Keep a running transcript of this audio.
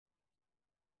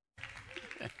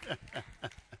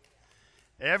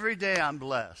Every day I'm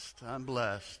blessed. I'm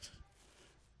blessed.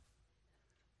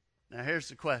 Now here's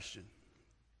the question.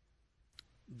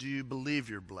 Do you believe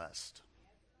you're blessed?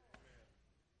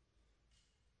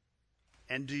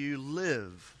 And do you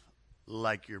live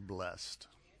like you're blessed?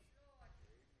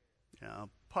 You know,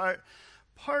 part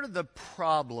of the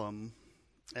problem,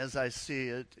 as I see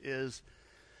it, is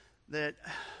that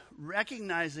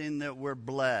recognizing that we're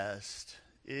blessed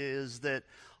is that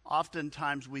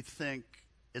oftentimes we think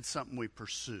it's something we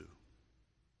pursue.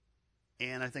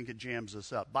 And I think it jams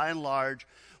us up. By and large,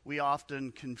 we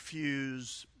often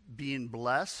confuse being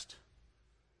blessed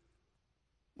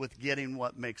with getting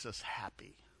what makes us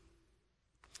happy.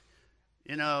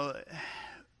 You know,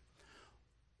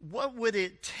 what would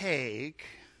it take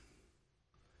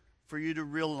for you to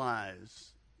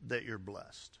realize that you're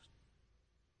blessed?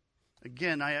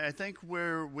 Again, I think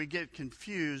where we get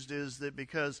confused is that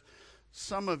because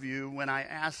some of you, when I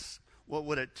ask what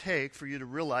would it take for you to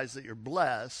realize that you're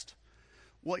blessed,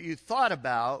 what you thought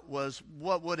about was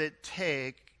what would it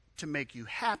take to make you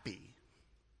happy,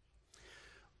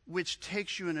 which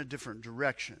takes you in a different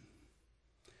direction.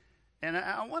 And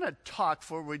I want to talk,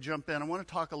 before we jump in, I want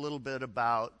to talk a little bit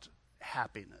about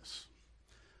happiness.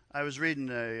 I was reading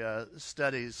a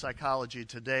study, Psychology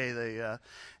Today. They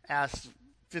asked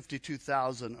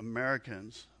 52,000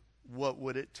 Americans, what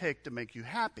would it take to make you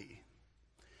happy?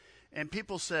 And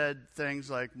people said things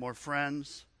like more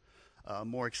friends,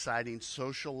 more exciting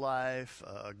social life,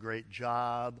 a great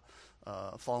job,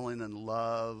 falling in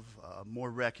love, more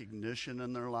recognition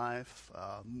in their life,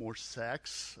 more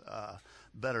sex,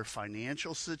 better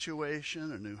financial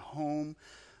situation, a new home,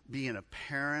 being a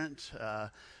parent,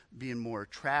 being more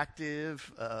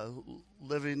attractive,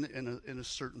 living in a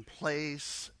certain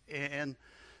place. And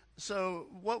so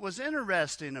what was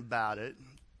interesting about it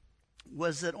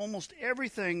was that almost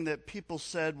everything that people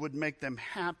said would make them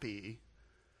happy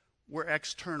were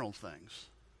external things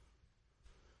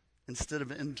instead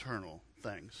of internal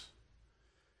things.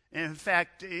 And in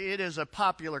fact, it is a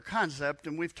popular concept,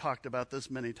 and we've talked about this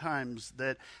many times,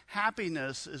 that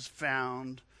happiness is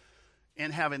found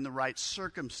in having the right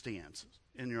circumstances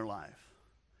in your life.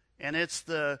 And it's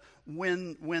the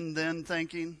when-then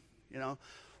thinking, you know,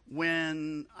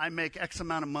 when I make X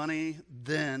amount of money,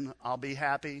 then I'll be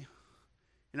happy.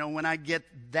 You know, when I get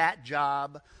that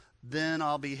job, then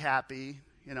I'll be happy.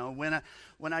 You know,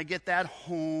 when I get that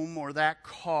home or that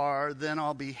car, then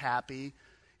I'll be happy.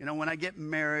 You know, when I get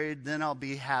married, then I'll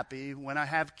be happy. When I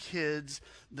have kids,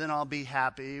 then I'll be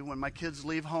happy. When my kids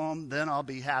leave home, then I'll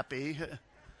be happy.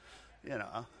 You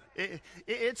know,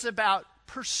 it's about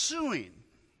pursuing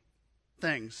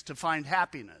things to find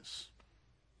happiness.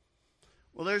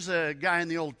 Well, there's a guy in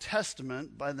the Old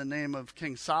Testament by the name of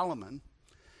King Solomon,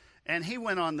 and he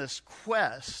went on this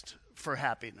quest for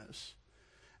happiness.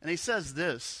 And he says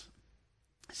this,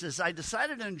 he says, I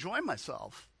decided to enjoy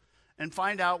myself and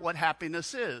find out what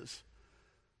happiness is.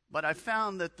 But I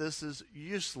found that this is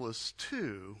useless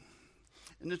too.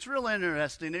 And it's real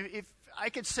interesting. If I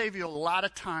could save you a lot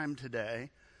of time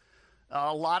today,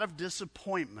 a lot of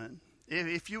disappointment,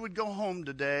 if you would go home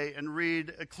today and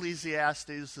read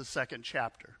Ecclesiastes, the 2nd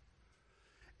chapter.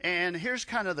 And here's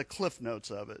kind of the cliff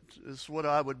notes of it. This is what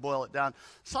I would boil it down.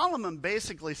 Solomon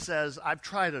basically says, I've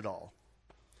tried it all.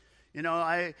 You know,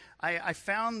 I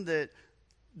found that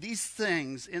these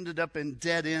things ended up in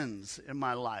dead ends in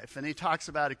my life. And he talks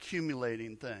about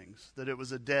accumulating things, that it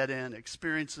was a dead end.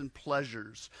 Experiencing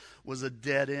pleasures was a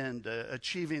dead end.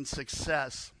 Achieving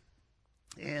success.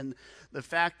 And the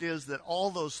fact is that all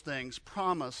those things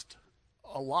promised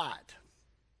a lot,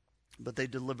 but they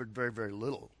delivered very, very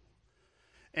little.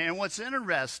 And what's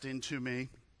interesting to me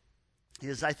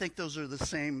is I think those are the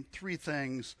same three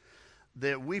things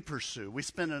that we pursue. We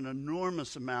spend an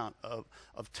enormous amount of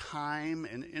time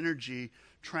and energy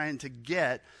trying to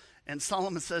get. And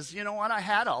Solomon says, you know what, I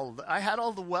had all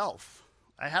the wealth.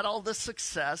 I had all the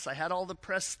success. I had all the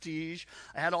prestige.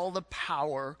 I had all the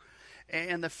power.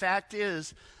 And the fact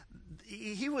is,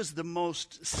 he was the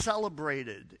most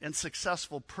celebrated and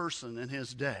successful person in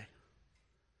his day.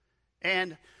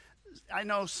 And I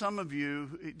know some of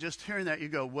you, just hearing that, you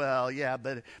go, well, yeah,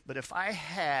 but if I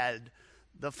had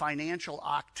the financial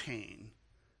octane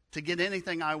to get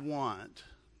anything I want,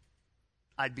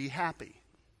 I'd be happy.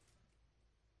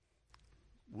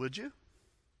 Would you?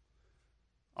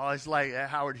 Oh, it's like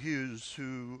Howard Hughes,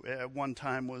 who at one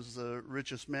time was the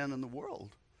richest man in the world.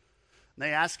 And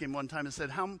they asked him one time and said,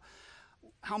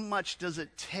 how much does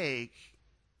it take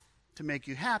to make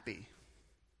you happy?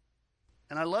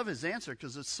 And I love his answer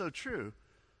because it's so true.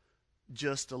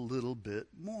 Just a little bit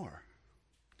more.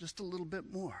 Just a little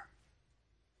bit more.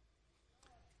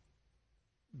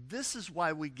 this is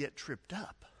why we get tripped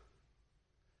up.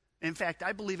 In fact,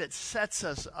 I believe it sets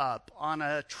us up on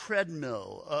a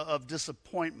treadmill of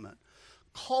disappointment.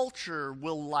 Culture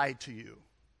will lie to you.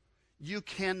 You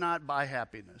cannot buy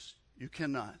happiness. You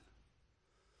cannot.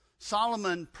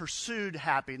 Solomon pursued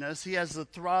happiness. He has the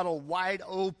throttle wide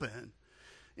open.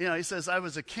 He says, I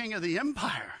was a king of the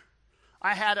empire.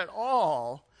 I had it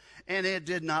all, and it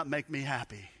did not make me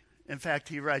happy. In fact,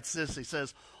 he writes this. He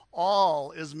says,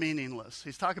 all is meaningless.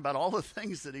 He's talking about all the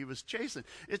things that he was chasing.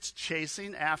 It's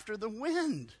chasing after the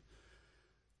wind.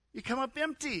 You come up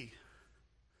empty.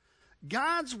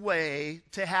 God's way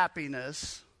to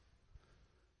happiness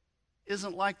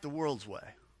isn't like the world's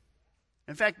way.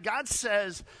 In fact, God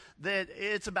says that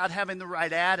it's about having the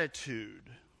right attitude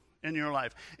in your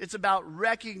life. It's about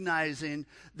recognizing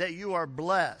that you are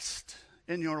blessed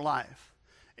in your life.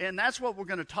 And that's what we're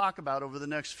going to talk about over the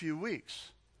next few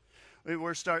weeks.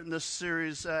 We're starting this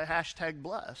series,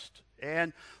 #blessed.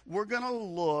 And we're going to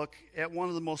look at one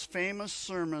of the most famous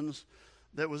sermons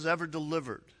that was ever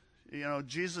delivered.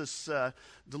 Jesus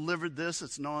delivered this.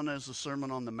 It's known as the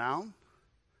Sermon on the Mount.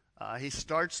 He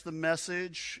starts the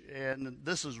message, and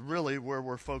this is really where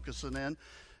we're focusing in,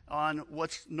 on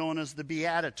what's known as the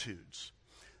Beatitudes.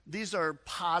 These are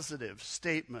positive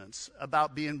statements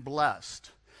about being blessed.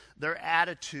 They're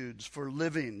attitudes for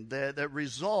living that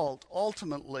result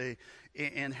ultimately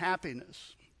in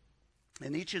happiness.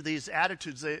 And each of these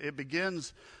attitudes, it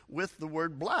begins with the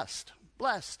word blessed.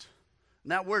 Blessed.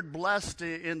 And that word blessed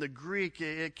in the Greek,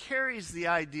 it carries the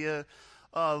idea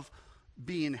of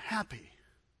being happy.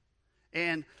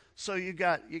 And so you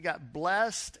got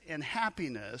blessed and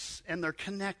happiness, and they're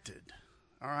connected.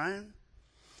 All right?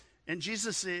 And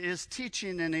Jesus is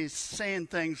teaching, and he's saying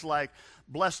things like,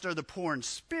 blessed are the poor in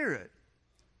spirit,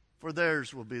 for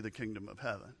theirs will be the kingdom of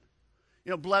heaven.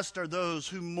 Blessed are those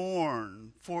who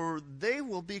mourn, for they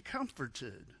will be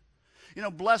comforted.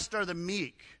 Blessed are the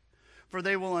meek, for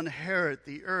they will inherit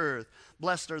the earth.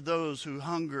 Blessed are those who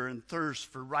hunger and thirst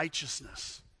for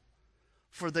righteousness,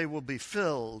 for they will be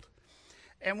filled.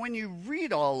 And when you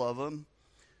read all of them,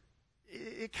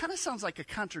 it kind of sounds like a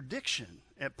contradiction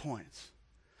at points.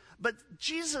 But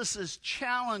Jesus is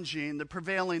challenging the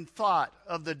prevailing thought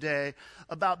of the day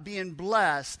about being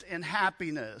blessed and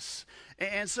happiness.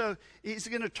 And so he's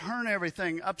going to turn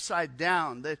everything upside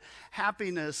down, that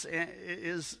happiness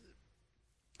is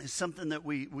something that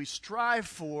we strive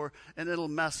for, and it'll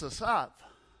mess us up.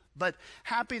 But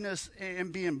happiness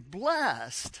and being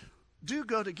blessed do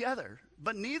go together,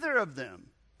 but neither of them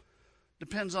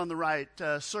depends on the right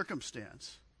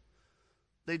circumstance.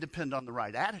 They depend on the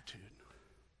right attitude.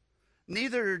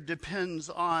 Neither depends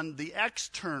on the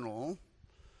external,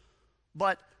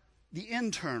 but the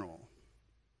internal.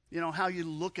 How you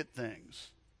look at things.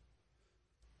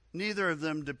 Neither of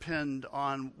them depend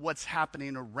on what's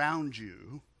happening around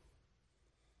you,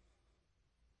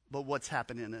 but what's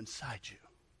happening inside you.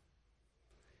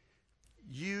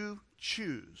 You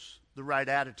choose the right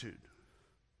attitude.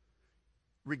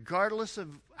 Regardless of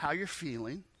how you're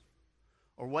feeling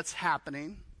or what's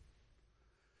happening,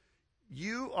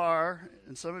 you are,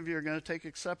 and some of you are going to take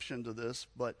exception to this,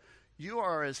 but you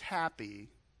are as happy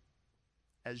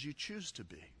as you choose to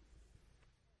be.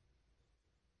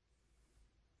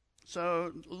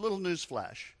 So, a little news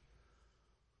flash.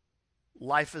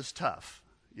 Life is tough.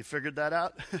 You figured that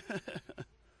out?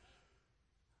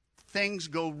 Things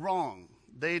go wrong.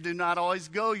 They do not always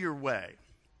go your way.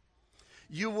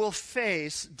 You will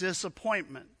face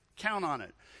disappointment. Count on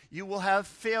it. You will have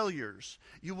failures.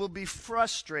 You will be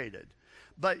frustrated.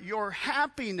 But your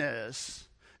happiness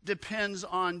depends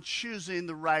on choosing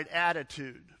the right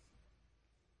attitude.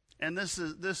 And this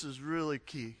is really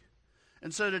key.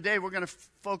 And so today we're going to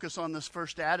focus on this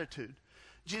first attitude.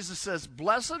 Jesus says,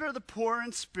 blessed are the poor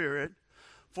in spirit,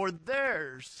 for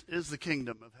theirs is the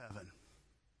kingdom of heaven.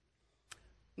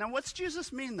 Now, what's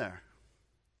Jesus mean there?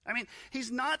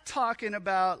 He's not talking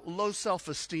about low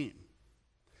self-esteem.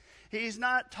 He's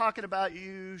not talking about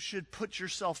you should put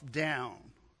yourself down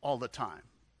all the time.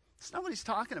 That's not what he's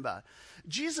talking about.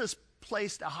 Jesus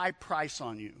placed a high price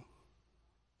on you.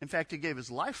 In fact, he gave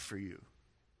his life for you.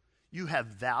 You have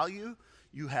value,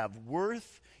 you have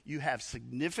worth, you have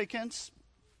significance.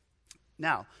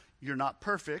 Now, you're not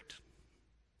perfect.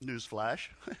 Newsflash.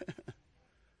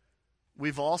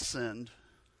 We've all sinned.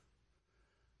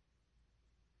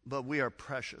 But we are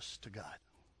precious to God.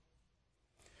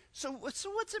 So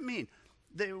what's it mean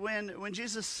that when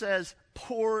Jesus says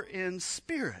poor in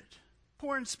spirit?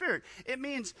 Poor in spirit. It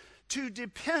means to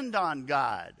depend on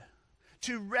God,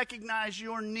 to recognize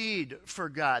your need for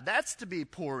God. That's to be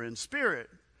poor in spirit.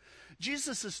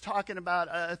 Jesus is talking about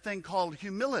a thing called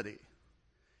humility.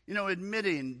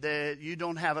 Admitting that you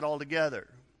don't have it all together,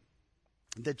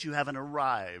 that you haven't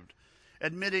arrived,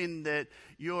 admitting that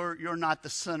you're not the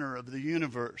center of the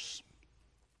universe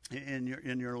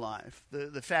in your life.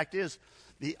 The fact is,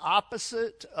 the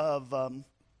opposite of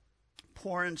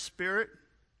poor in spirit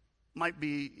might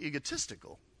be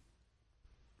egotistical.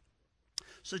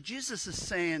 So Jesus is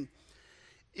saying,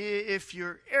 if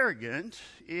you're arrogant,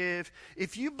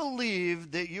 if you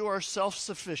believe that you are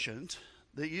self-sufficient,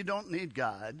 that you don't need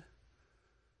God,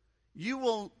 you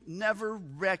will never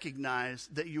recognize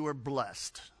that you are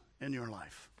blessed in your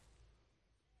life.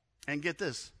 And get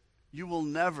this, you will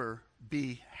never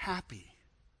be happy.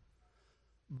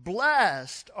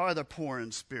 Blessed are the poor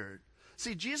in spirit.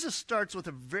 See, Jesus starts with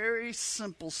a very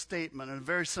simple statement and a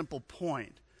very simple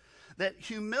point, that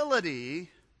humility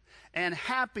and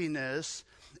happiness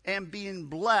and being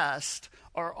blessed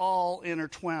are all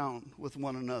intertwined with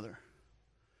one another.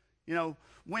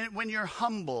 When you're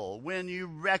humble, when you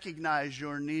recognize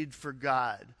your need for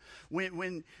God,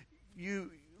 when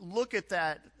you look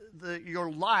at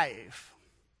your life,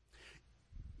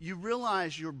 you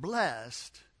realize you're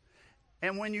blessed.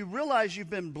 And when you realize you've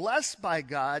been blessed by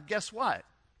God, guess what?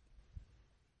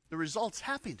 The result's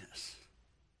happiness.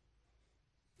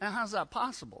 Now, how's that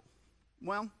possible?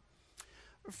 Well,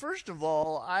 first of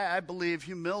all, I believe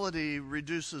humility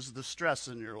reduces the stress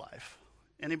in your life.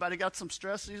 Anybody got some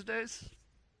stress these days?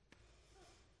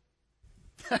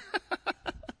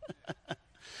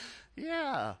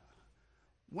 Yeah.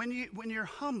 When you're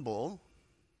humble,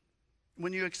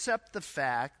 when you accept the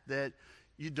fact that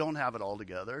you don't have it all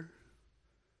together,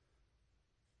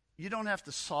 you don't have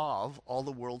to solve all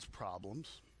the world's problems.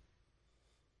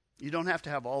 You don't have to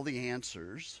have all the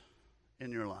answers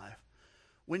in your life.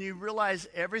 When you realize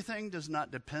everything does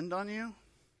not depend on you,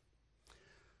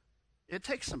 it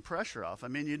takes some pressure off. I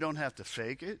mean, you don't have to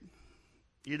fake it.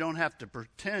 You don't have to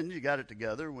pretend you got it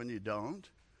together when you don't.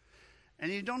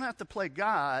 And you don't have to play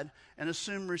God and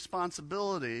assume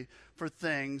responsibility for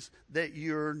things that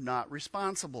you're not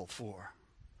responsible for.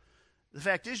 The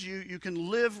fact is, you can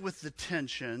live with the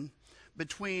tension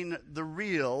between the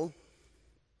real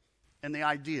and the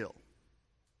ideal.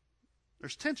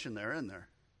 There's tension there, isn't there?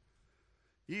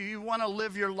 You want to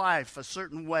live your life a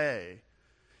certain way.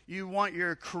 You want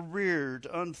your career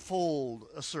to unfold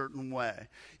a certain way.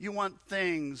 You want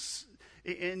things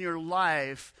in your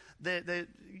life that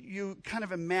you kind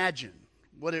of imagine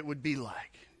what it would be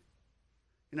like.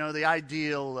 The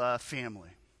ideal family,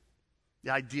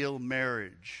 the ideal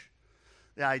marriage,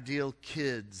 the ideal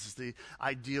kids, the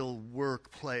ideal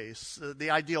workplace,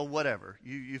 the ideal whatever.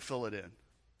 You fill it in.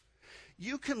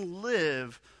 You can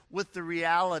live with the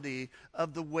reality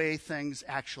of the way things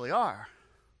actually are.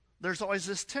 There's always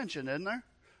this tension, isn't there,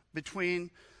 between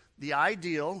the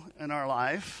ideal in our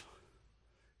life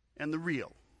and the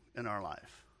real in our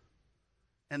life.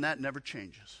 And that never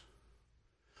changes.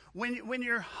 When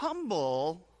you're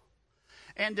humble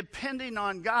and depending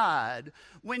on God,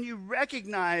 when you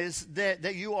recognize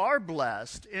that you are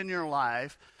blessed in your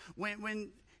life,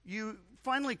 when you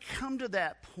finally come to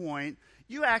that point,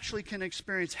 you actually can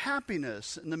experience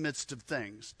happiness in the midst of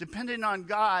things. Depending on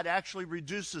God actually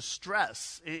reduces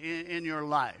stress in your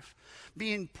life.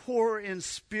 Being poor in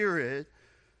spirit,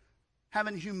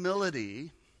 having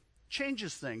humility,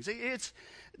 changes things.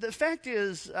 The fact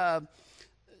is,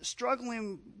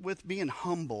 struggling with being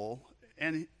humble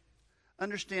and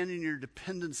understanding your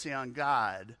dependency on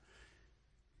God,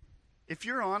 if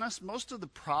you're honest, most of the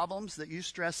problems that you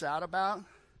stress out about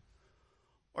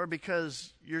are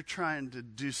because you're trying to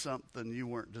do something you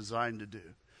weren't designed to do.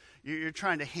 You're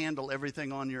trying to handle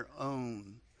everything on your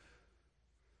own,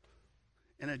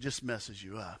 and it just messes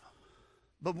you up.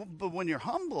 But when you're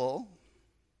humble,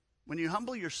 when you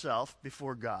humble yourself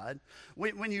before God,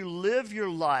 when you live your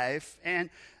life and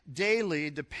daily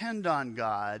depend on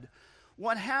God,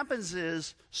 what happens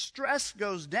is stress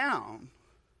goes down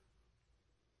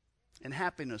and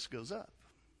happiness goes up.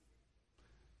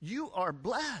 You are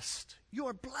blessed. You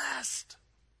are blessed.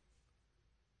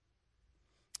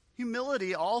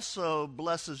 Humility also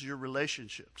blesses your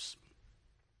relationships.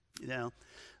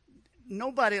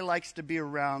 Nobody likes to be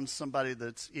around somebody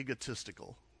that's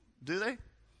egotistical, do they?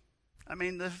 I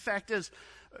mean, the fact is,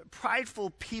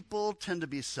 prideful people tend to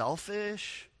be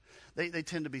selfish. They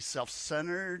tend to be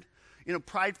self-centered.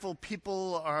 Prideful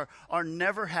people are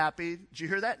never happy. Did you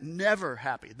hear that? Never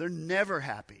happy. They're never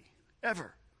happy,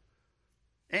 ever.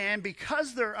 And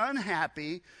because they're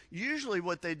unhappy, usually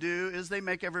what they do is they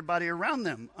make everybody around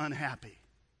them unhappy.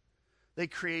 They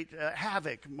create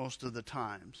havoc most of the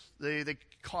times. They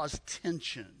cause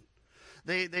tension.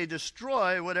 They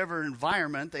destroy whatever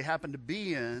environment they happen to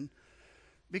be in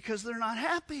because they're not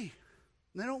happy.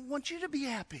 They don't want you to be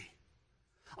happy.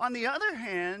 On the other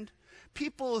hand,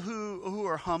 people who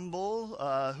are humble,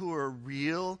 who are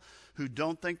real, who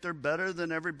don't think they're better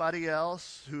than everybody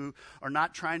else, who are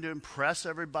not trying to impress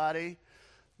everybody,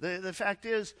 the fact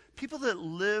is, people that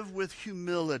live with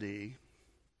humility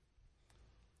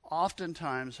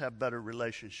oftentimes have better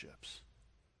relationships.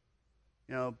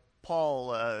 You know,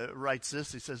 Paul writes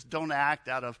this. He says, don't act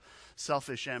out of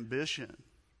selfish ambition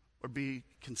or be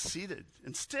conceited.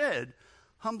 Instead,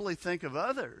 humbly think of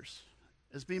others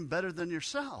as being better than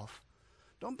yourself.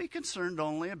 Don't be concerned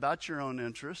only about your own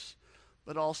interests,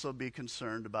 but also be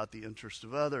concerned about the interests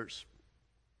of others.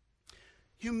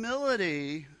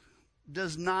 Humility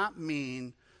does not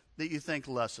mean that you think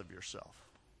less of yourself.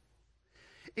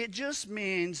 It just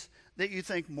means that you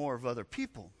think more of other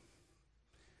people.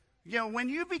 You know, when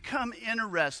you become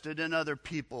interested in other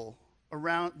people,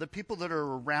 around the people that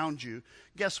are around you,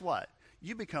 guess what?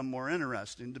 You become more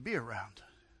interesting to be around.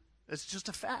 It's just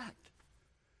a fact.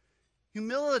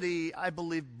 Humility, I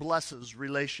believe, blesses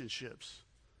relationships.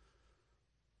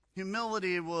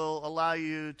 Humility will allow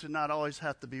you to not always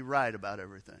have to be right about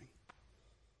everything.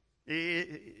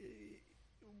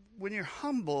 When you're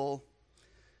humble,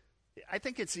 I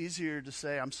think it's easier to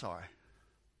say, I'm sorry.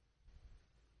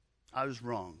 I was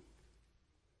wrong.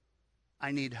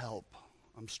 I need help.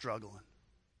 I'm struggling.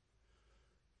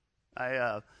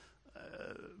 I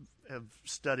have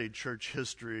studied church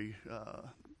history.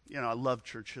 I love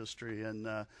church history.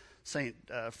 And St.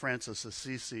 Francis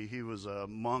Assisi, he was a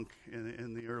monk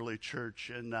in the early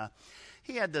church. And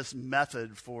he had this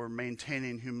method for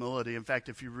maintaining humility. In fact,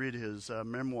 if you read his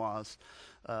memoirs,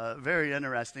 very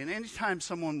interesting. Anytime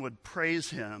someone would praise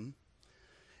him,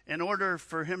 in order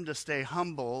for him to stay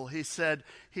humble, he said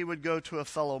he would go to a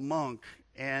fellow monk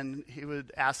and he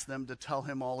would ask them to tell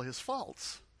him all his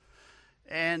faults.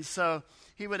 And so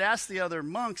he would ask the other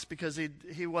monks because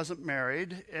he wasn't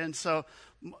married. And so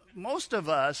most of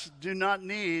us do not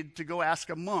need to go ask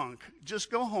a monk. Just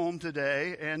go home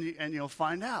today and you'll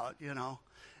find out, you know.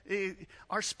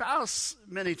 Our spouse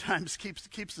many times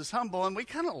keeps us humble, and we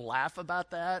kind of laugh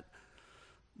about that.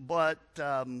 But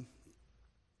I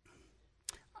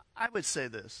would say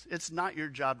this. It's not your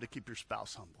job to keep your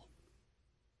spouse humble.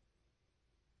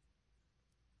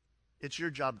 It's your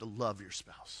job to love your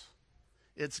spouse.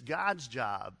 It's God's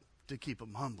job to keep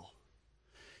them humble.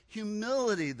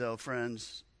 Humility, though,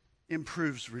 friends,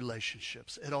 improves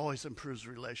relationships. It always improves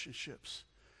relationships.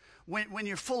 When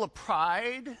you're full of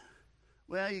pride,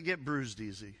 well, you get bruised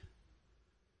easy.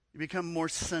 You become more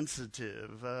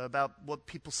sensitive about what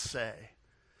people say.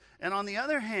 And on the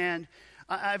other hand,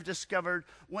 I've discovered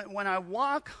when I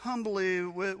walk humbly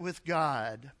with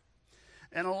God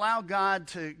and allow God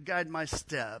to guide my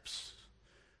steps,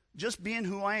 just being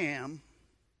who I am,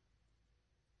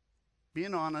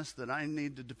 being honest that I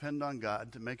need to depend on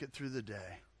God to make it through the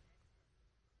day,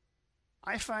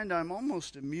 I find I'm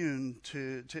almost immune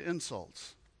to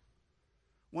insults.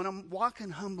 When I'm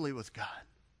walking humbly with God,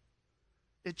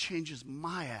 it changes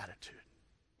my attitude.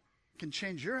 It can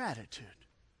change your attitude.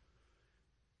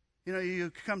 You know,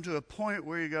 you come to a point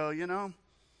where you go, you know,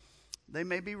 they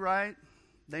may be right,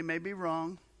 they may be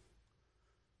wrong,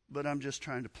 but I'm just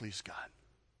trying to please God.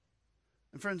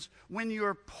 And friends, when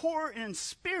you're poor in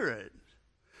spirit,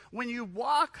 when you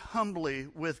walk humbly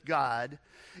with God,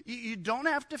 you don't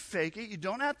have to fake it. You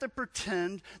don't have to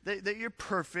pretend that you're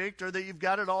perfect or that you've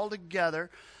got it all together.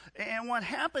 And what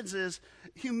happens is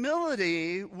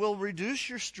humility will reduce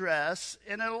your stress,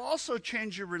 and it'll also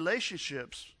change your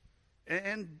relationships.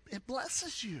 And it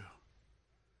blesses you.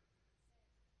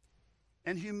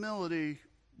 And humility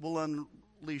will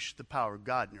unleash the power of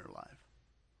God in your life.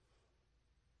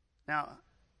 Now,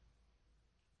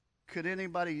 could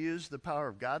anybody use the power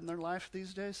of God in their life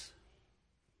these days?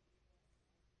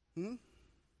 You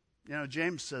know,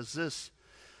 James says this.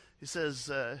 He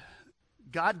says,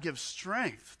 God gives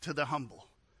strength to the humble,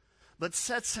 but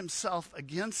sets himself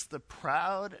against the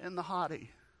proud and the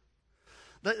haughty.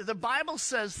 The Bible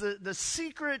says that the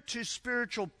secret to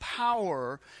spiritual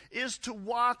power is to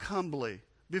walk humbly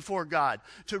before God,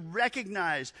 to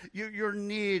recognize your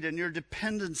need and your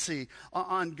dependency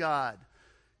on God.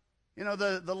 You know,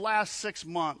 the last 6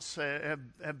 months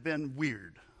have been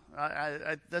weird.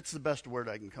 That's the best word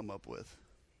I can come up with.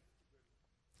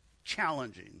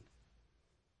 Challenging,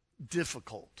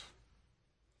 difficult.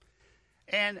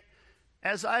 And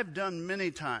as I've done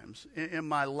many times in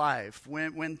my life,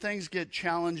 when things get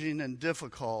challenging and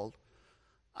difficult,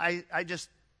 I just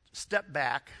step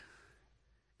back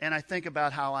and I think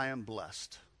about how I am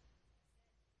blessed.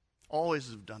 Always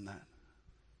have done that.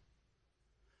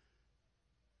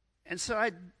 And so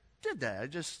I did that. I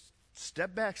just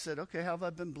stepped back, said, okay, how have I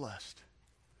been blessed?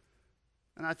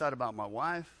 And I thought about my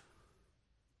wife,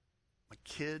 my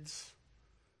kids,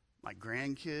 my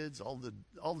grandkids,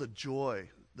 all the joy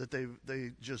that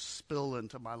they just spill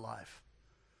into my life.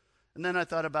 And then I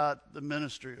thought about the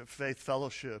ministry of Faith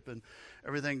Fellowship and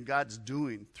everything God's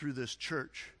doing through this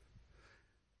church.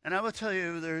 And I will tell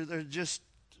you,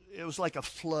 it was like a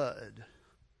flood.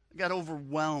 I got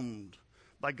overwhelmed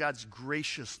by God's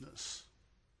graciousness.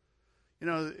 You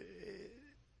know,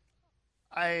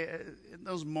 in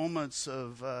those moments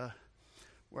of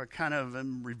where I kind of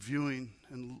am reviewing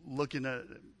and looking at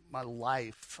my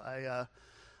life,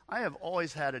 I have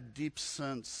always had a deep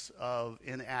sense of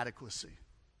inadequacy,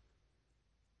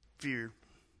 fear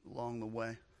along the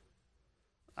way.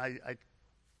 I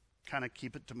kind of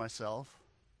keep it to myself.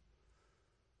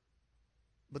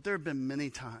 But there have been many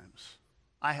times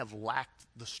I have lacked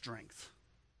the strength.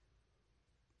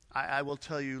 I will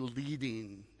tell you,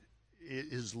 leading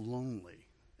is lonely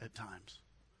at times.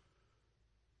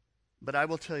 But I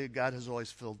will tell you, God has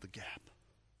always filled the gap.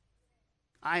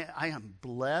 I am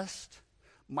blessed.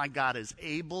 My God is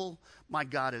able. My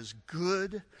God is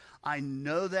good. I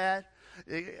know that.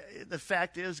 The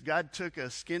fact is, God took a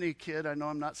skinny kid. I know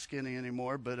I'm not skinny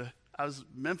anymore, but I was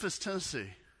in Memphis,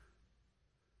 Tennessee.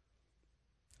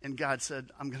 And God said,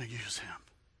 I'm going to use him.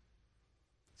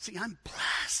 See, I'm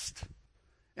blessed.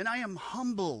 And I am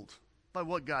humbled by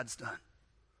what God's done.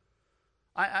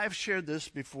 I've shared this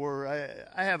before.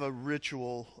 I have a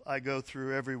ritual I go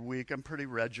through every week. I'm pretty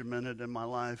regimented in my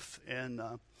life. And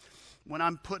when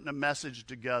I'm putting a message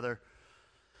together,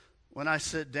 when I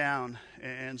sit down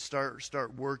and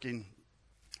start working,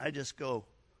 I just go,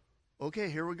 okay,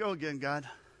 here we go again, God.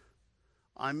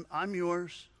 I'm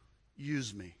yours.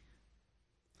 Use me.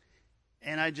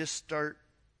 And I just start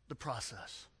the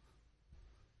process.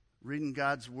 Reading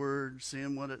God's word,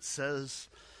 seeing what it says,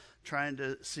 trying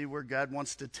to see where God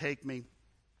wants to take me.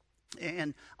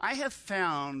 And I have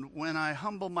found when I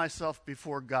humble myself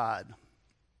before God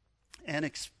and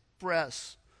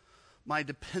express my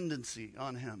dependency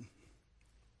on him,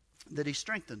 that he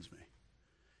strengthens me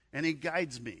and he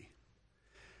guides me.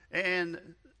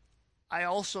 And I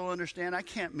also understand I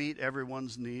can't meet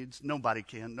everyone's needs. Nobody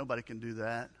can. Nobody can do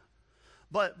that.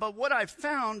 But what I've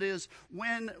found is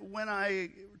when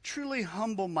I truly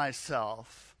humble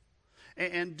myself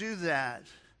and do that,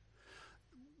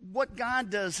 what God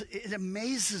does, it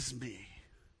amazes me.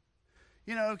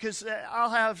 You know, because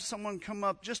I'll have someone come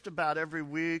up just about every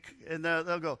week, and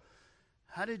they'll go,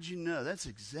 how did you know? That's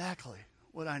exactly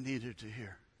what I needed to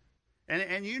hear.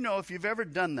 And you know, if you've ever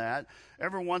done that,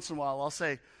 every once in a while I'll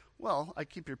say, well, I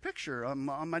keep your picture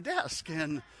on my desk,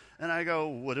 and I go,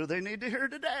 what do they need to hear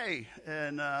today?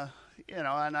 And you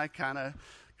know, and I kind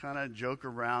of joke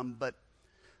around, but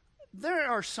there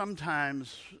are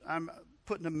sometimes I'm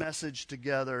putting a message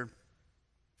together,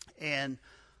 and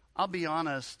I'll be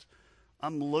honest,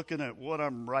 I'm looking at what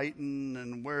I'm writing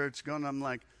and where it's going. I'm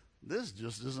like, this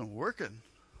just isn't working.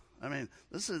 I mean,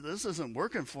 this isn't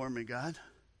working for me, God.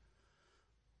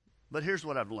 But here's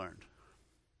what I've learned.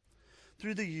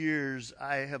 Through the years,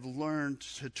 I have learned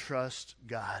to trust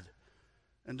God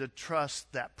and to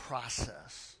trust that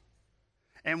process.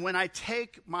 And when I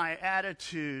take my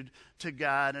attitude to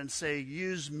God and say,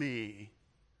 use me,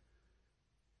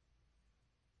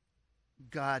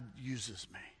 God uses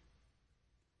me.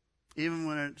 Even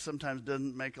when it sometimes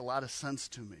doesn't make a lot of sense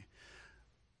to me.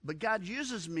 But God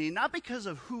uses me not because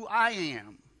of who I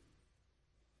am,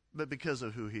 but because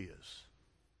of who he is.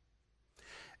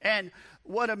 And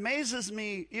what amazes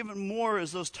me even more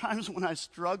is those times when I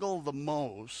struggle the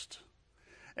most.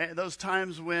 And those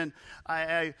times when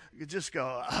I just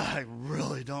go, I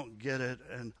really don't get it,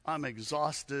 and I'm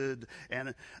exhausted,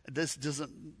 and this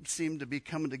doesn't seem to be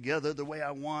coming together the way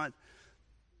I want.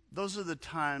 Those are the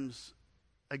times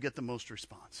I get the most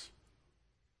response.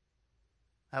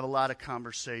 I have a lot of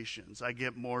conversations. I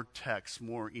get more texts,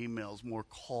 more emails, more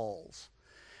calls.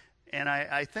 And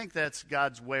I think that's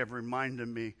God's way of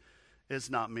reminding me it's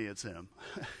not me, it's him.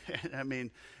 I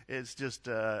mean, it's just,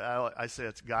 I say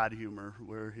it's God humor,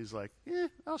 where he's like,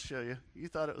 I'll show you. You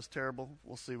thought it was terrible.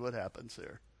 We'll see what happens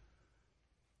here.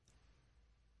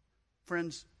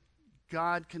 Friends,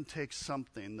 God can take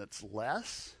something that's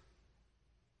less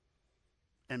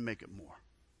and make it more.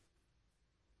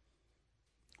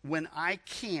 When I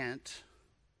can't,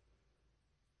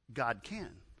 God can.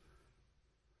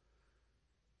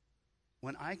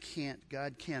 When I can't,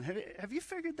 God can. Have you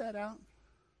figured that out?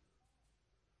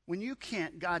 When you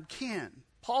can't, God can.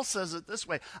 Paul says it this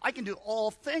way, I can do all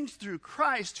things through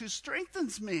Christ who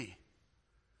strengthens me.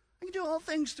 I can do all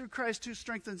things through Christ who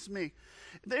strengthens me.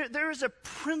 There is a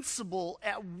principle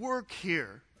at work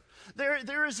here.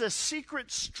 There is a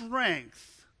secret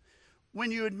strength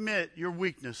when you admit your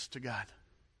weakness to God.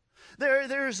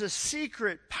 There is a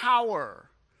secret power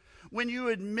when you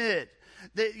admit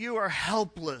that you are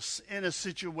helpless in a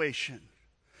situation.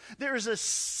 There is a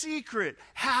secret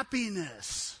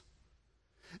happiness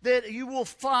that you will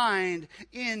find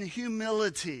in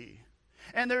humility.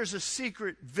 And there's a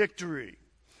secret victory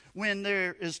when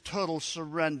there is total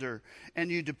surrender and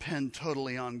you depend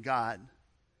totally on God.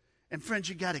 And friends,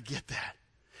 you got to get that.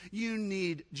 You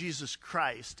need Jesus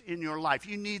Christ in your life.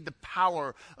 You need the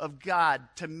power of God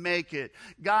to make it.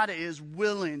 God is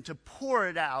willing to pour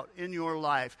it out in your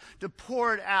life, to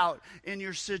pour it out in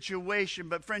your situation.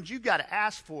 But friends, you got to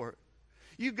ask for it.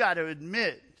 You got to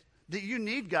admit that you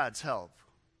need God's help,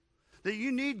 that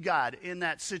you need God in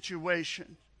that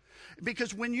situation.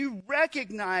 Because when you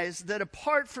recognize that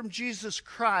apart from Jesus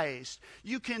Christ,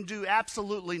 you can do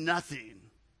absolutely nothing,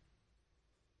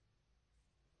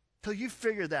 till you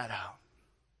figure that out,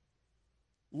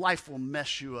 life will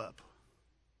mess you up.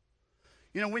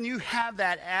 You know, when you have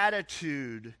that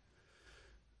attitude,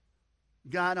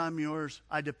 God, I'm yours,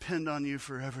 I depend on you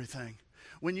for everything.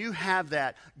 When you have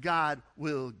that, God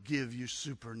will give you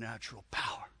supernatural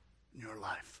power in your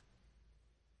life.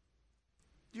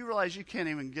 Do you realize you can't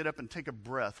even get up and take a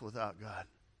breath without God?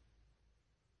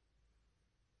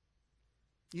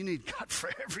 You need God for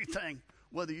everything,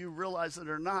 whether you realize it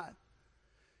or not.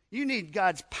 You need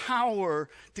God's power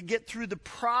to get through the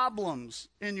problems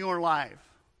in your life.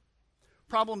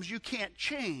 Problems you can't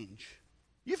change.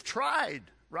 You've tried,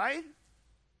 right?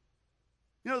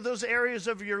 You know, those areas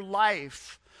of your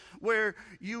life where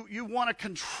you want to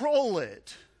control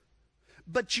it,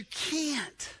 but you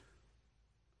can't.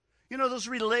 You know, those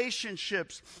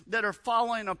relationships that are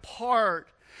falling apart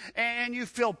and you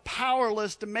feel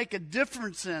powerless to make a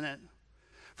difference in it.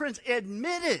 Friends,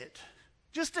 admit it.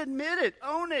 Just admit it.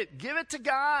 Own it. Give it to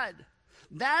God.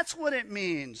 That's what it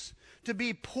means to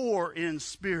be poor in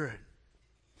spirit.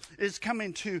 It's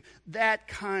coming to that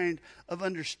kind of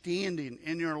understanding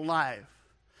in your life.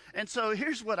 And so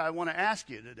here's what I want to ask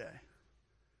you today.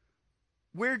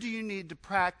 Where do you need to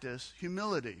practice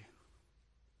humility?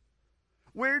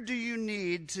 Where do you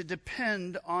need to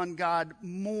depend on God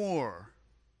more?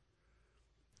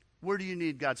 Where do you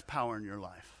need God's power in your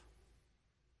life?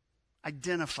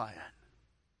 Identify it.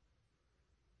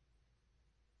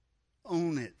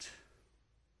 Own it.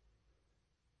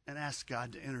 And ask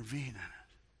God to intervene in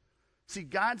it. See,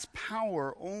 God's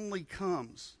power only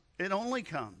comes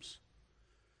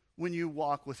when you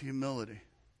walk with humility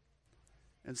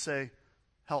and say,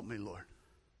 help me, Lord.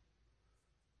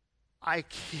 I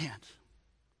can't.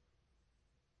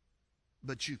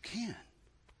 But you can.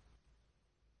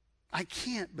 I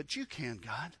can't, but you can,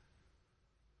 God.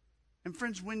 And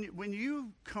friends, when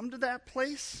you come to that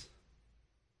place,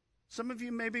 some of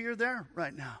you maybe you're there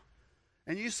right now,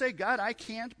 and you say, God, I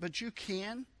can't, but you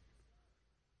can.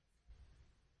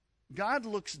 God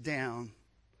looks down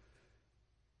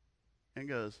and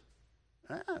goes,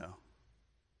 oh,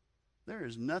 there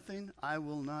is nothing I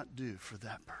will not do for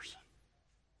that person.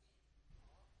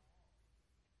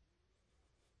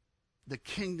 The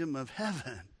kingdom of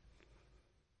heaven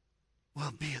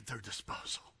will be at their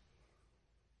disposal.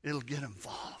 It'll get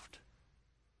involved.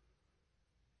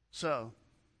 So,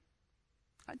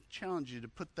 I challenge you to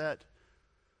put that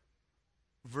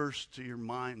verse to your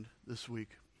mind this week.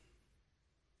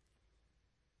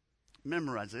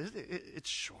 Memorize it. It's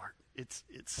short. It's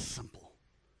simple.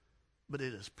 But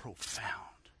it is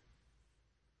profound.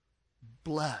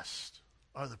 Blessed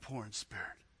are the poor in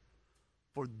spirit,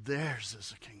 for theirs is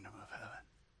the kingdom of heaven.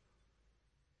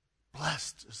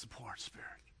 Blessed is the poor in spirit,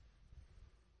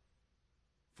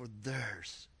 for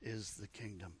theirs is the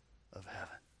kingdom of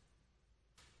heaven.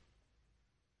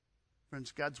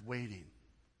 Friends, God's waiting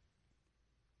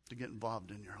to get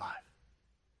involved in your life.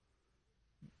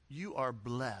 You are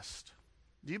blessed.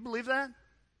 Do you believe that?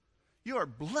 You are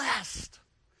blessed.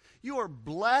 You are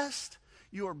blessed.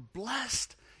 You are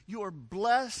blessed. You are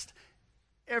blessed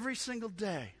every single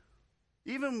day.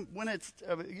 Even when it's,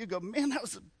 you go, man, that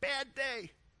was a bad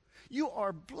day. You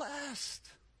are blessed.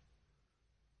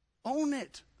 Own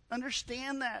it.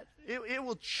 Understand that. It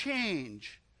will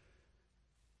change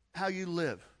how you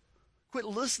live. Quit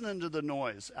listening to the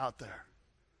noise out there.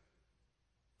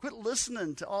 Quit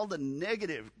listening to all the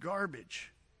negative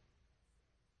garbage.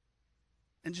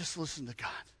 And just listen to God.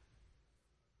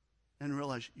 And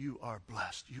realize you are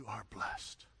blessed. You are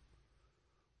blessed.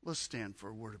 Let's stand for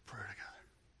a word of prayer together.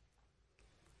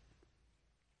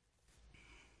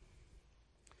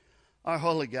 Our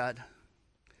holy God,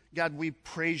 God, we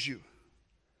praise you.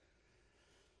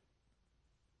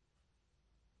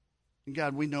 And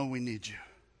God, we know we need you.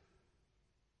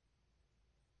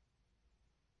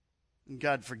 And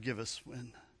God, forgive us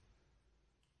when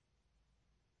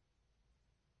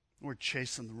we're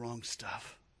chasing the wrong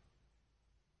stuff.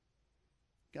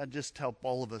 God, just help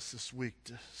all of us this week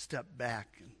to step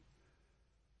back and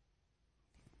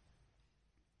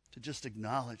to just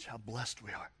acknowledge how blessed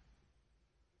we are.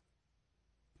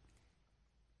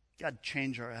 God,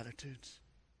 change our attitudes.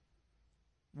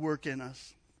 Work in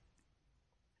us.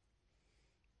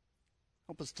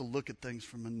 Help us to look at things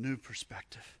from a new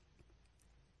perspective.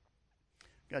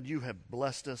 God, you have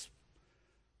blessed us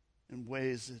in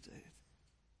ways that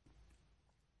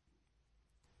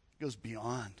goes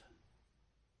beyond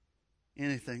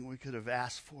anything we could have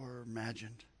asked for or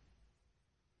imagined.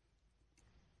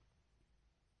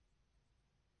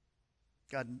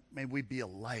 God, may we be a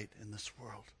light in this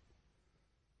world.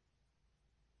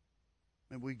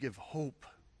 May we give hope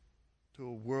to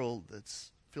a world that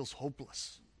feels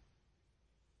hopeless.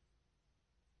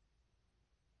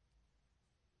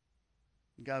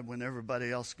 God, when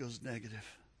everybody else goes negative,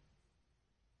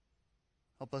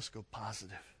 help us go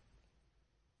positive.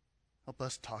 Help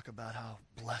us talk about how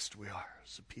blessed we are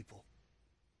as a people.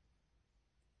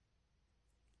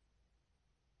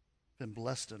 We've been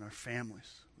blessed in our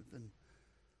families. We've been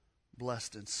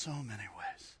blessed in so many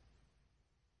ways.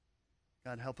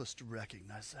 God, help us to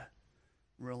recognize that.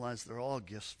 Realize they're all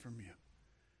gifts from you.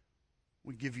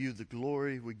 We give you the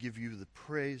glory. We give you the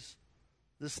praise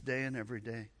this day and every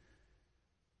day.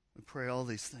 We pray all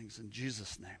these things in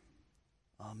Jesus' name.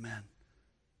 Amen.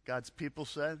 God's people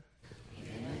said,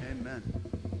 Amen.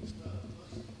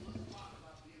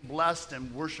 Blessed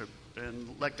and worship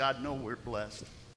and let God know we're blessed.